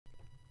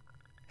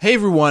Hey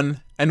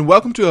everyone, and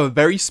welcome to a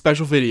very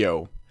special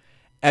video.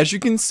 As you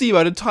can see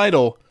by the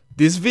title,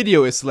 this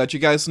video is to let you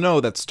guys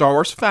know that Star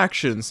Wars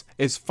Factions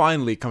is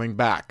finally coming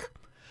back.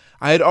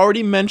 I had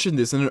already mentioned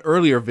this in an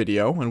earlier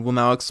video, and will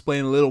now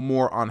explain a little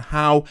more on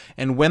how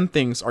and when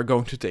things are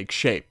going to take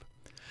shape.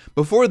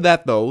 Before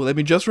that though, let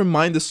me just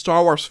remind the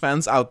Star Wars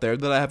fans out there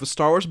that I have a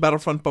Star Wars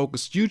Battlefront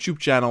focused YouTube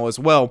channel as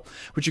well,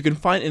 which you can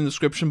find in the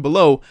description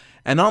below,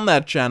 and on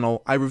that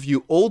channel I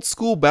review old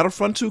school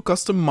Battlefront 2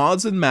 custom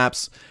mods and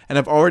maps, and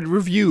I've already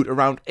reviewed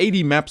around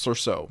 80 maps or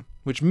so,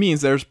 which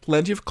means there's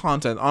plenty of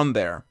content on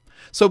there.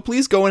 So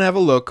please go and have a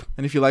look,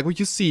 and if you like what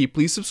you see,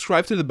 please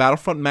subscribe to the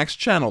Battlefront Max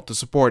channel to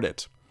support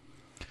it.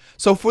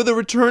 So for the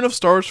return of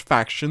Star Wars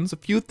Factions, a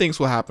few things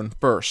will happen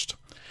first.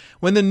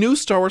 When the new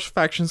Star Wars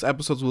Factions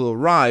episodes will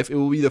arrive, it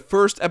will be the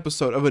first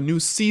episode of a new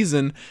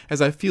season, as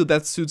I feel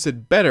that suits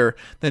it better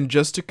than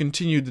just to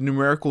continue the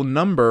numerical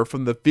number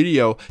from the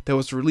video that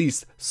was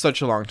released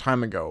such a long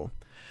time ago.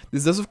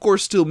 This does of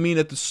course still mean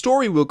that the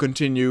story will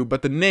continue,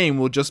 but the name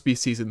will just be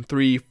Season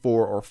 3,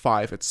 4, or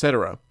 5,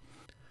 etc.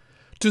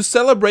 To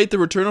celebrate the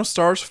return of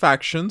Star Wars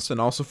Factions,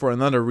 and also for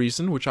another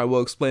reason, which I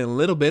will explain a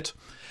little bit,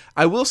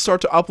 I will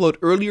start to upload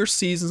earlier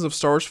seasons of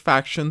Star Wars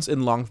Factions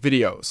in long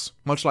videos,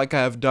 much like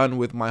I have done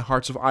with my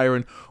Hearts of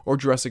Iron or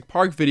Jurassic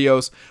Park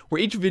videos, where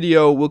each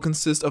video will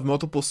consist of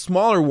multiple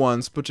smaller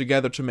ones put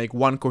together to make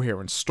one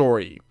coherent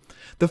story.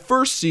 The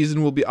first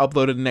season will be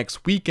uploaded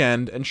next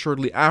weekend, and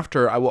shortly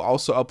after I will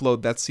also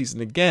upload that season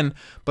again,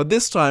 but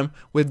this time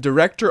with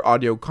director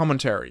audio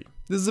commentary.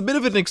 This is a bit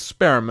of an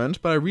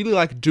experiment, but I really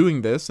like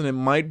doing this, and it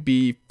might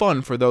be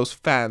fun for those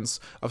fans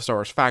of Star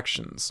Wars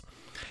Factions.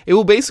 It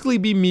will basically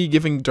be me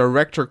giving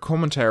director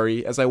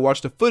commentary as I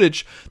watch the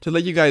footage to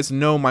let you guys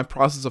know my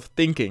process of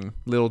thinking,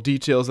 little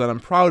details that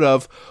I'm proud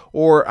of,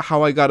 or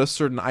how I got a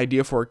certain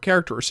idea for a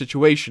character or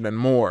situation, and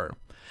more.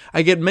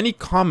 I get many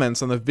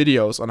comments on the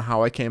videos on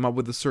how I came up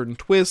with a certain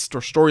twist or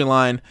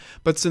storyline,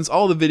 but since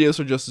all the videos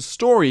are just a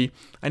story,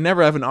 I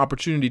never have an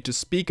opportunity to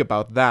speak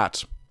about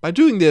that. By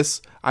doing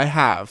this, I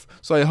have,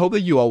 so I hope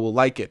that you all will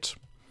like it.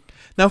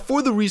 Now,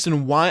 for the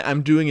reason why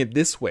I'm doing it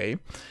this way,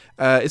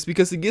 is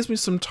because it gives me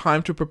some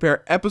time to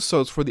prepare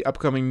episodes for the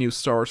upcoming new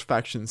Star Wars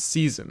Factions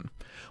season.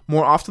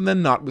 More often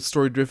than not, with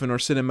story-driven or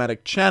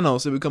cinematic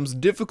channels, it becomes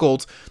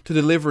difficult to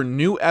deliver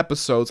new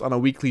episodes on a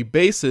weekly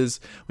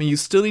basis when you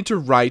still need to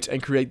write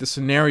and create the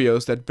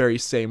scenarios that very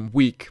same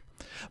week.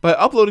 By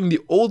uploading the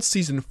old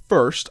season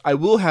first, I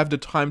will have the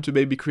time to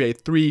maybe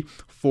create 3,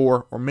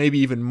 4, or maybe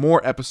even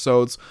more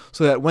episodes,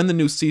 so that when the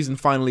new season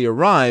finally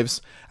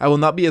arrives, I will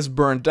not be as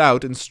burnt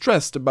out and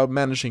stressed about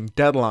managing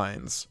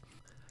deadlines.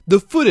 The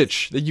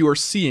footage that you are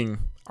seeing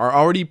are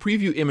already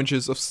preview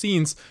images of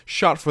scenes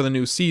shot for the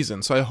new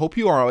season, so I hope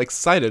you are all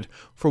excited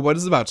for what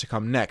is about to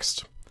come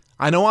next.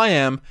 I know I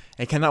am,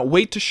 and cannot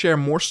wait to share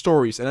more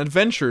stories and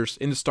adventures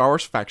in the Star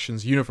Wars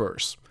Factions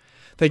universe.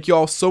 Thank you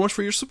all so much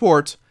for your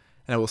support,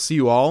 and I will see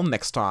you all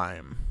next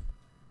time.